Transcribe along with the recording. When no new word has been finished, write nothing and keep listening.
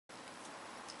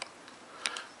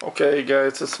Okay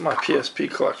guys, this is my PSP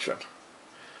collection.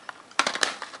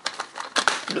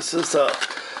 This is I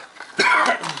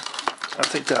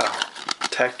think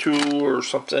Tattoo or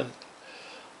something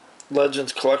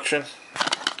Legends collection.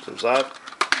 There's that.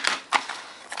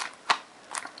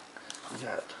 We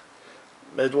got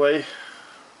Midway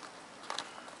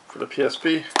for the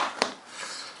PSP.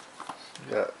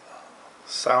 We got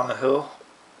Silent Hill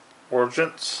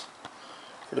Origins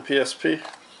for the PSP.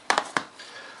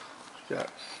 We got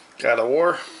God of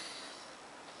War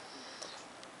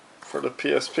for the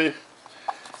PSP.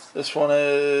 This one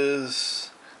is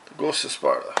the Ghost of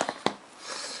Sparta.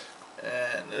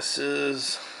 And this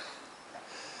is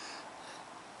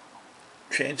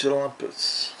Change of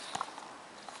Olympus.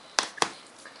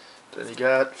 Then you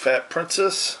got Fat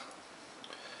Princess,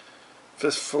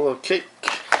 Fistful of Cake,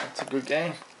 that's a good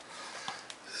game.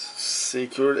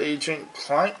 Secret Agent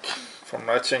Clank from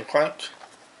Ratchet & Clank.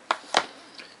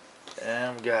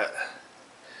 And we got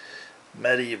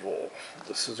Medieval.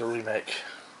 This is a remake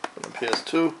from the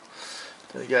PS2.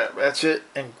 Then you got Ratchet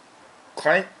and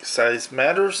Clank, Size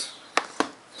Matters.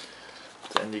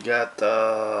 Then you got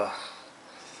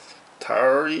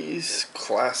Atari's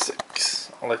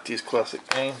Classics. I like these classic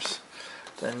games.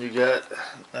 Then you got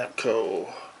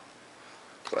Namco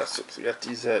Classics. You got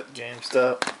these at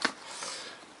GameStop.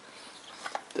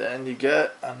 Then you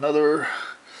got another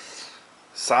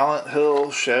Silent Hill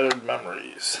Shattered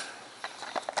Memories.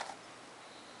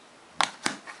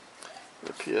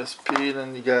 The PSP.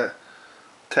 Then you got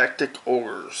Tactic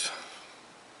Ogres.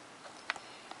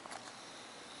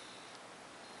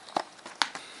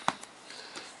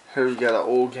 Here you got an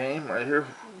old game right here,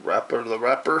 Rapper the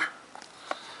Rapper.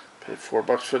 Paid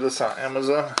 $4 for this on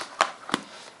Amazon.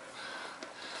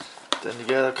 Then you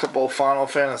got a couple of Final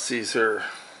Fantasies here.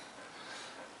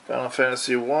 Final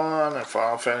Fantasy 1 and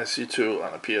Final Fantasy 2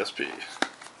 on the PSP.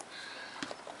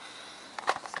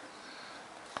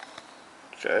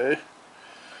 Okay.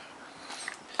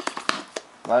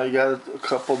 Now you got a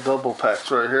couple double packs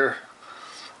right here.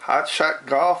 Hot Shot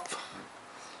Golf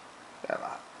and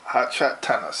Hot Shot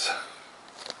Tennis.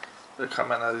 They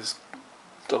come in as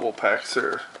double packs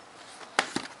here.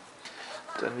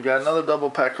 Then you got another double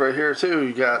pack right here too.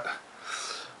 You got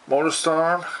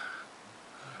MotorStorm,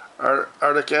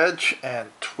 Arctic Edge, and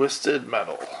Twisted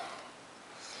Metal.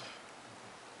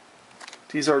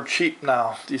 These are cheap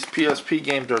now. These PSP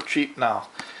games are cheap now.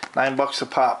 $9 a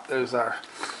pop. There's our.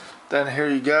 Then here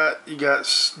you got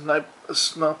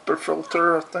Sniper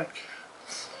Filter, I think.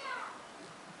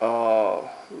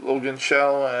 Logan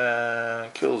Shell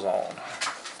and Killzone.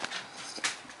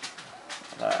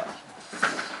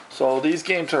 So these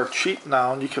games are cheap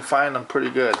now and you can find them pretty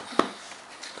good.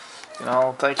 You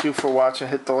know, thank you for watching.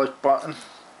 Hit the like button.